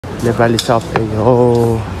नेपाली शप हो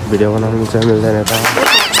भिडियो बनाउनु चाहिँ मिल्दैन त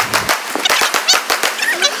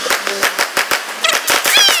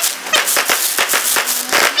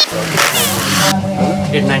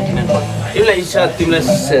तिमीलाई इच्छा तिमीलाई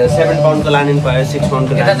 7 पाउन्डको लानु पायो 6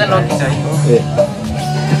 पाउन्डको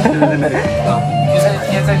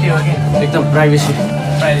एकदम प्राइभेसी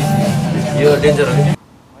यो डेन्जर हो कि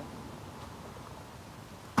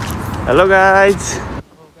हेलो गाइज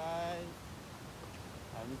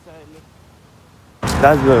हामी चाहिँ अहिले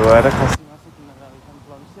दाजुभाइ भएर खसी मासु किन्न गएको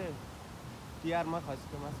प्लम्से तिहारमा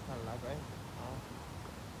खसीको मासु खान लाग्यो है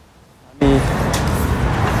हामी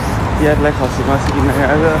तिहारलाई खसी मासु किन्न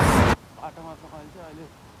गएको बाटोमा पकाइन्छ अहिले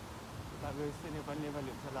लाग्यो नेपाली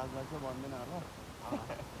हुन्छ लाजबाग चाहिँ भन्दैन होला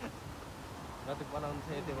जति बनाउनु छ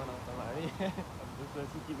यति बनाउँछ हामी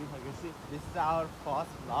त्यसपछि किनिसकेपछि this is our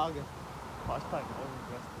first vlog first time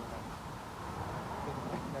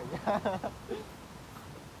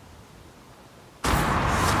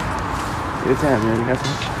यो चाहिँ हामी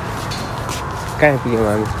कहाँ पुग्यौँ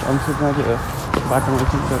हामी अनुसार थियो बाटोमा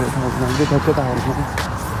के गरेर ठाउँमा त्यो तारमा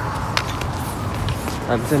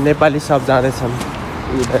हामी चाहिँ नेपाली सब जाँदैछौँ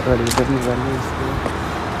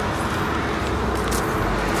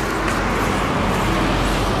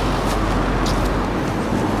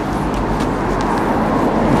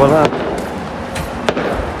बोला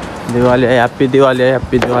दिवाली हैप्पी दिवाली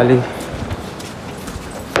हैप्पी दिवाली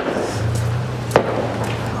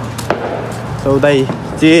सौदाई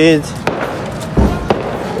चीज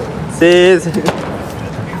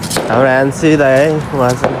हाम्रो ह्यान्सी दाइ है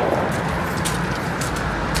उहाँ चाहिँ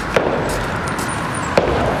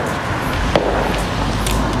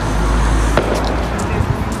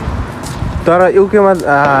तर युकेमा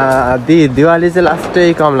दिवाली चाहिँ लास्टै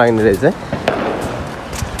कम लाग्ने रहेछ है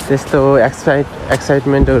त्यस्तो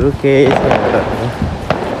एक्साइटमेन्टहरू केही छैन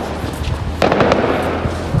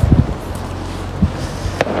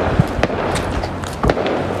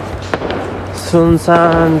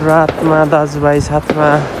सुनसान रातमा दाजुभाइ साथमा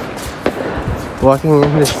वकिङ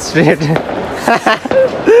इन द स्ट्रिट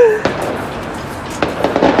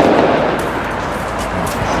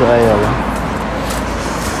सही होला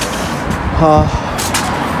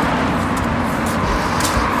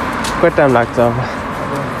कति टाइम लाग्छ अब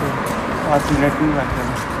 5 मिनट पनि लाग्दैन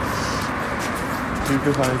 3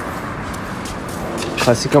 to 5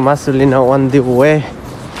 खसीको मासु लिन अन द वे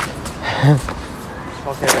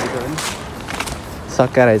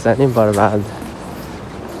सकेर रहेछ नि बर्बाद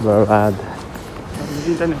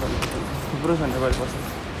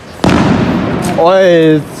ओए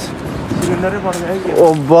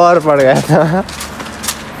ओभर पड़ गया था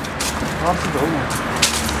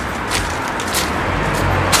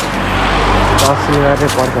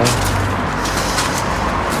पर्छ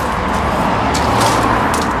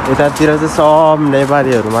यतातिर चाहिँ सब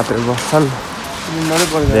नेपालीहरू मात्रै बस्छन्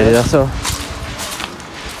धेरै जसो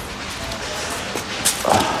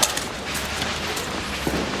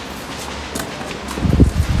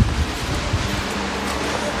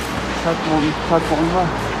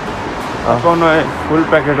फुल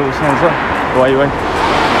पैकेट उसमें वाई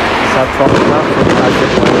 7 पाउन्डमा फुल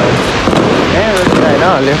पैकेट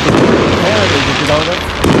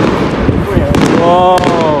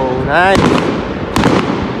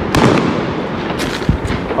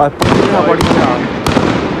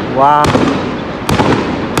वाह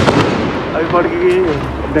अभी पड़ गई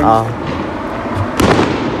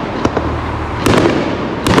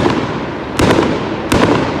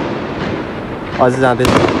अझ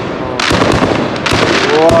जाँदैछ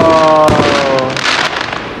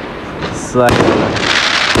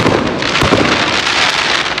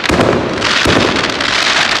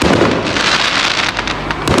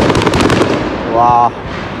वाह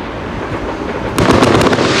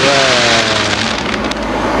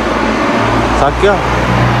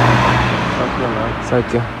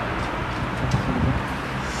सक्यो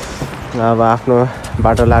अब आफ्नो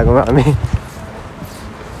बाटो लाग्यौँ हामी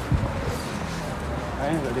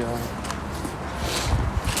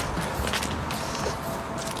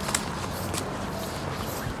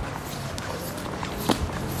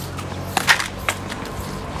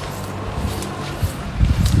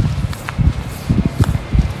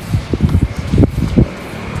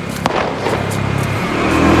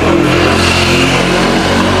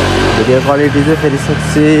भिडियो क्वालिटी चाहिँ फेरि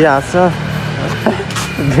सेक्सी आछ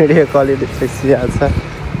भिडियो क्वालिटी सेक्सी आछ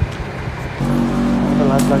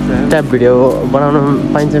त्यहाँ भिडियो बनाउनु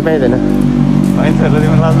पाइन्छ पाइँदैन पाइन्छ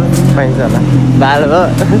होला बाल हो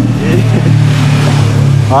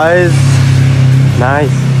हइस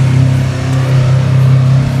नाइस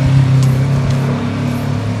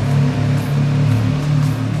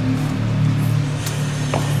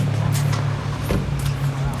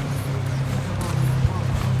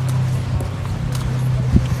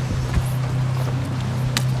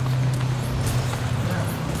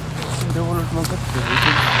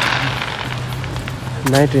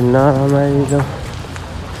नाइट हिँड्न रमाइलो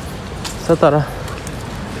छ तर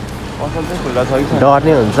पसल चाहिँ खुल्ला छ कि डर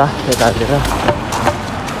नै हुन्छ यतातिर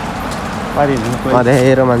पारि हिँड्नु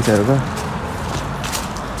अँध्यारो मान्छेहरूको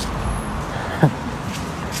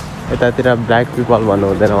यतातिर ब्ल्याक पिपल भन्नु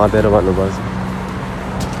हुँदैन अँध्यारो भन्नुपर्छ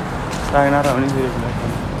चाइना र भने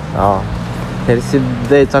फेरि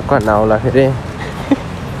सिधै चक्कर नआउला फेरि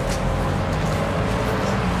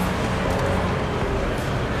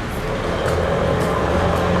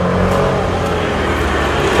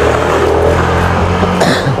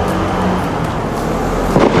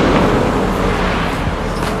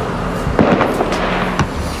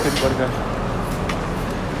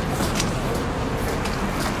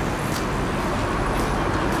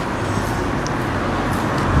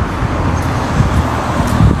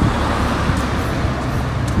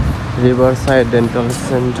Riverside Dental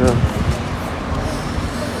Center.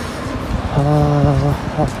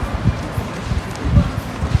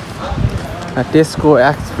 Tesco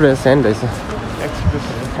Express and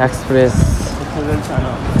Express.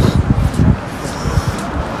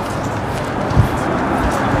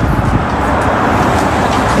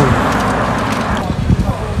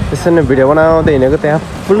 यसो नै भिडियो बनाउँदै हिँडेको त्यहाँ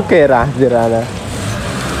फुल्कै राखिदिएर आएर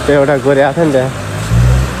त्यो एउटा गोरे आएको थियो नि त्यहाँ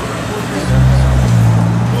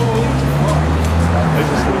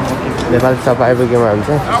नेपाली सप आइपुग्यौँ हामी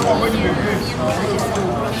चाहिँ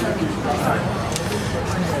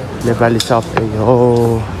नेपाली सप हो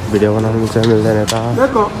भिडियो बनाउनु चाहिँ मिल्दैन त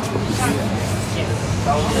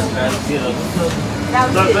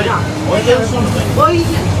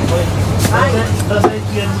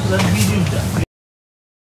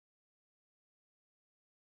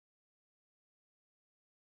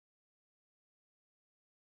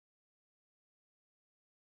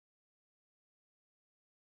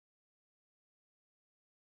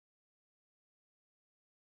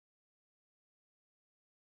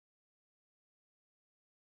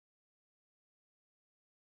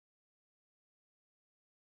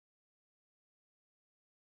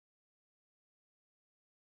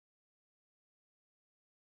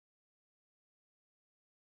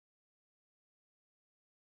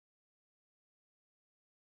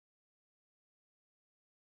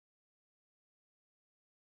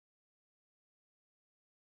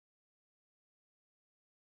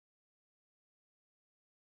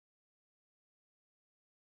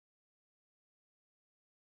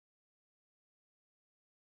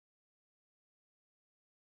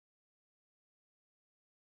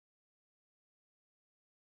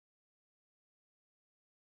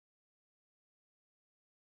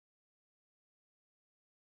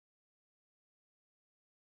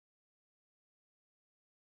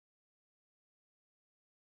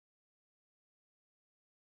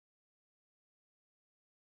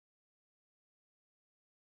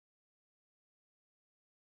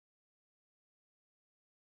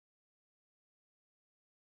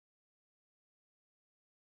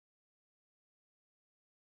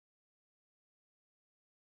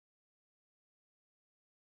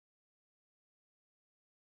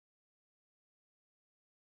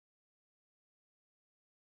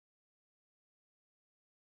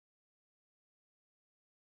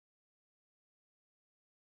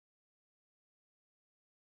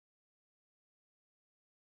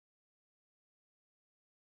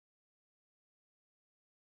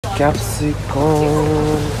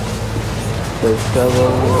Capsicum,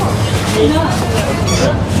 vegetable.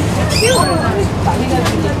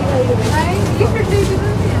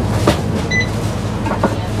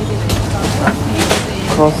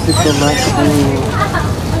 Khasi masu.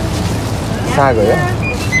 Sago ya?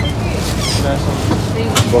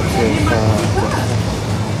 Boxing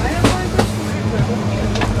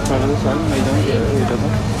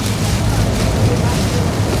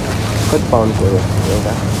Kut pound ko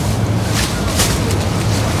एउटा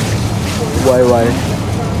वाइ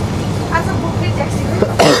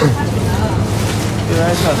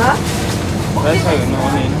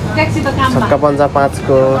छक्का पन्जा 5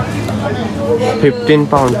 को 15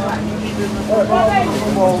 पाउन्ड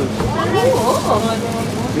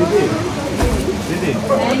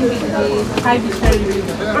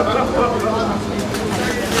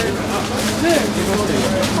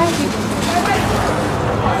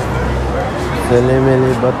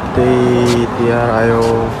सेलेमेले बत्ती तिहार आयो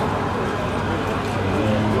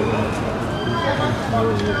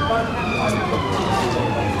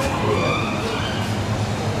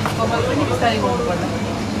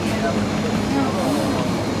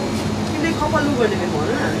कपालु गर्ने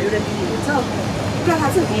भनौँ न एउटा दिदी हुन्छ कुरा थाहा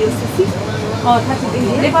छ VLCC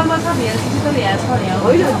नेपालमा छ VLCC त यहाँ छ यहाँ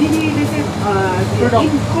होइन दिदीले चाहिँ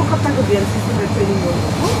कोलकाताको VLCCमा ट्रेनिङ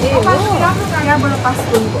गर्नुभएको त्यहाँबाट पास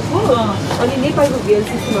गर्नुभएको अनि नेपालको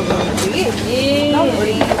VLCCमा गर्दाखेरि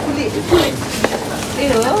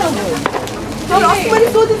तर अस्ति मैले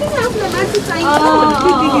सोधेको थिएँ नि आफूलाई मान्छे चाहिन्छ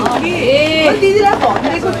दिदीलाई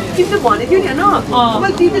भनिदिएको तिमीले भनेको थियो नि होइन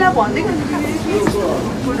मैले दिदीलाई भनिदिएको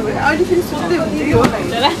अहिले फेरि सोध्दै हुन्थ्यो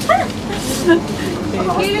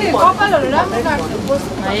कपालहरू राम्रो काट्नु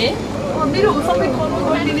है मेरो सबै गर्नु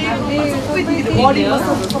गरिदिने सबै दिदीले बडीमा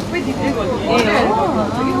सबै दिदीले गरिदिने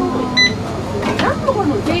राम्रो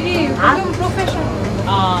गर्नु फेरि एकदम प्रोफेसनल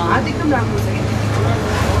हात एकदम राम्रो छ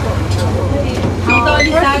कि त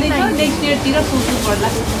अलि साह्रै छ नेक्स्ट इयरतिर सोच्नु पर्ला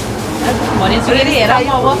भनेको छु अरे हेर म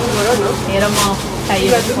अब हेर म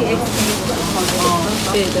चाहियो त्यही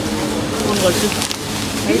त फोन गर्छु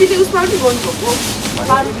दिदीले उसमा पनि गर्नुभएको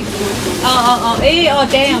त्यही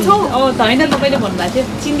होइन तपाईँले भन्नुभएको थियो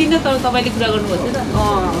चिन्दिनँ तर तपाईँले कुरा गर्नुभएको थियो त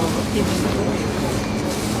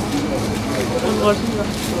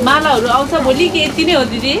मालाहरू आउँछ भोलि के यति नै हो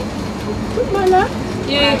दिदी माला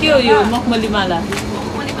यो के हो यो मखमली माला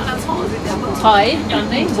छ है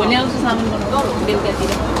टन्नै भोलि आउँछ सामान बनाउनु बेलुकातिर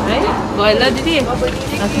है भयो ल दिदी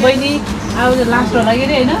बहिनी अब लास्ट होला कि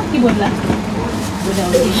होइन के बोल्ला भोलि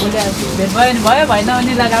आउँछ भोलि भेट भयो भने भयो भएन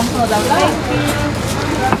भने ल राम्रो जाऊ ल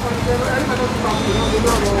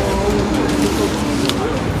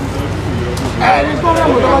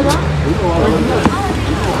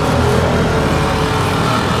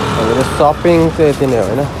हाम्रो सपिङ चाहिँ यति नै हो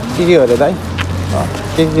होइन के हो अरे दाइ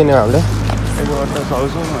के किन्यो हामीले एउटा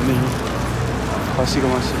साउसो अनि खसीको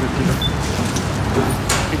मासुको किलो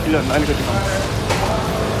 1 किलो अलिकति कम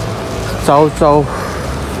चाउ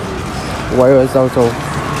वाइ चाउ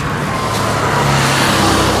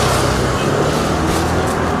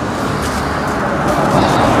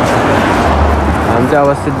हामी चाहिँ अब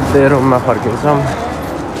सिधै रुममा फर्किन्छौँ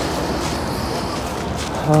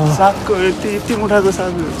सागको यति मुठाको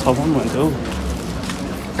साग 6 पाउन्ड भन्छ हौ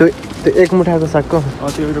त्यो 1 मुठाको सागको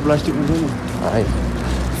त्यो एउटा प्लास्टिक हुन्छ नि है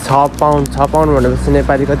 6 पाउन्ड भनेपछि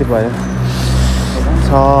नेपाली कति भयो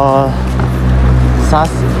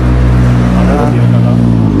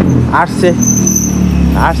 800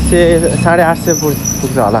 850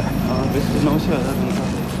 पुग्छ होला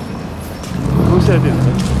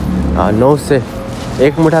 900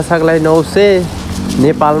 1 मुठा सागलाई 900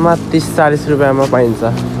 नेपालमा 30-40 रुपियाँमा पाइन्छ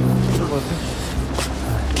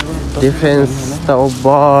डिफरेन्स त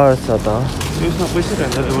ओभर छ त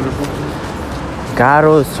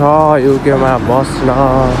गाह्रो छ युकेमा बस्न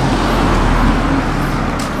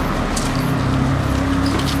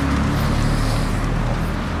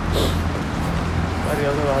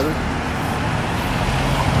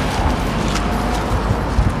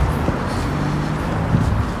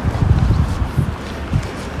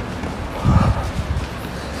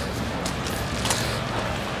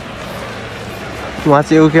उहाँ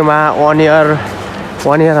चाहिँ युकेमा 1 इयर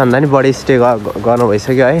भन्दा नि बढी स्टे गर्नु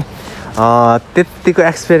भइसक्यो है त्यतिको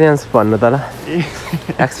एक्सपिरियन्स भन्नु त ल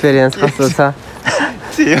एक्सपिरियन्स कस्तो छ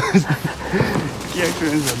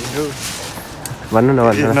भन्नु न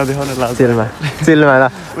चिलमा ल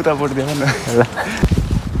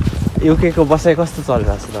युकेको बसाइ कस्तो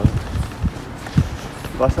चलिरहेको छ तपाईँ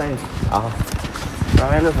बसाइ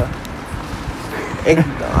रमाइलो छ एकदम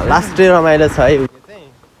लास्टै रमाइलो छ है युके चाहिँ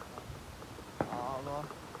अब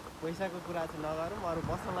पैसाको कुरा चाहिँ नगरौँ अरू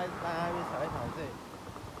बस्नलाई दामी छ है ठाउँ चाहिँ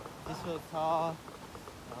चिसो छ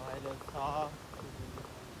रमाइलो छ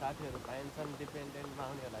साथीहरू पाइन्छन् डिपेन्डेन्टमा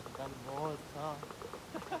आउनेहरूलाई चाहिँ झन् बहुत छ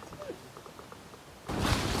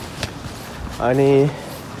अनि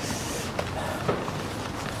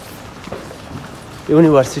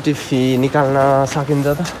युनिभर्सिटी फी निकाल्न सकिन्छ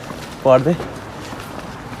त पढ्दै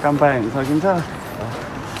काम पायो भने सकिन्छ है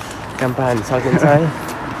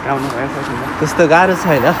काम नभए सकिन्छ त्यस्तो गाह्रो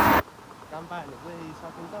छैन काम पायो भने चाहिँ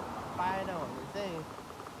सकिन्छ पाएन भने चाहिँ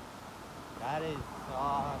गाह्रै छ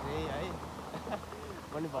अरे है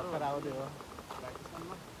पनि भर्खर आउने हो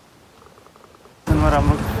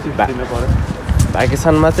राम्रो दिनु पर्यो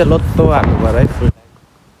भ्याकेसनमा चाहिँ लोत्तो हाल्नु पर्यो है फुल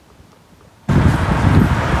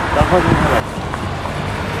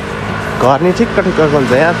घर नि ठिक्क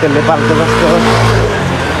हुन्छ यहाँ त्यो नेपालको जस्तो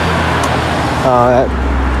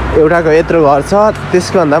एउटाको यत्रो घर छ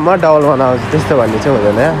त्यसको भन्दा म डबल बनाउँछु त्यस्तो भन्ने चाहिँ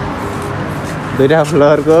हुँदैन यहाँ 2टा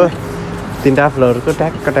फ्लोरको 3टा फ्लोरको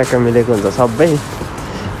ट्याक्क मिलेको हुन्छ सबै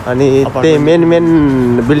अनि त्यही मेन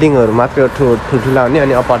बिल्डिङहरू मात्रै ठुल्ठुला हुने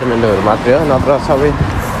अनि अपार्टमेन्टहरू मात्रै हो नत्र सबै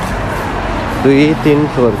 2-3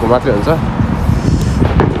 फ्लोरको मात्रै हुन्छ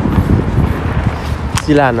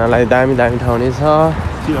चिला हान्नलाई दामी दामी ठाउँ नै छ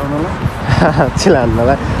चिला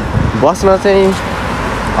हान्नलाई बस्न चाहिँ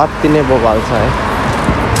अति नै बोबाल छ है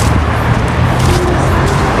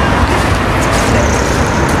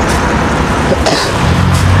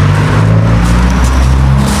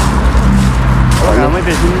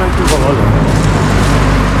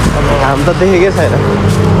घाम त देखेकै छैन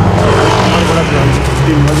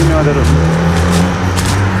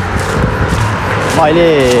अहिले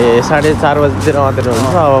 4:30 बजीतिर मात्रै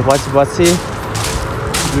हुन्छ अब पछि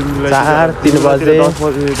 4-3 बजे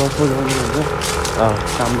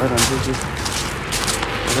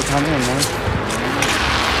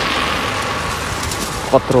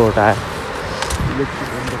कत्रो उठायो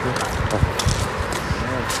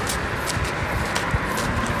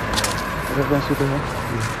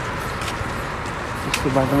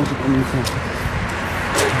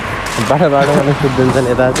बाटोमा सुत्दिन्छन्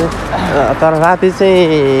यता चाहिँ तर राति चाहिँ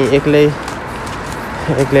एक्लै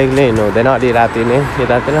हिँड्नु हुँदैन अलि राति नै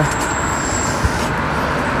यतातिर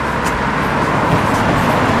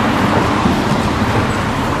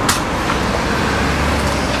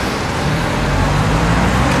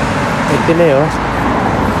यति नै हो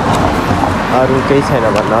अरू केही छैन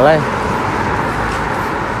भन्नलाई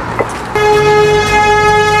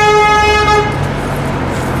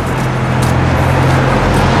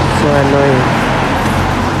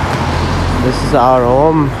This is our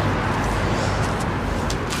home.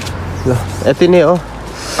 यति नै हो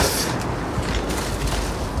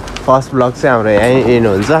फर्स्ट ब्लग चाहिँ हाम्रो यहीँ इन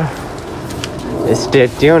हुन्छ stay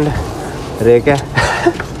tuned Rekha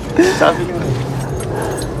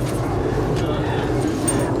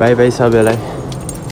by by सबैलाई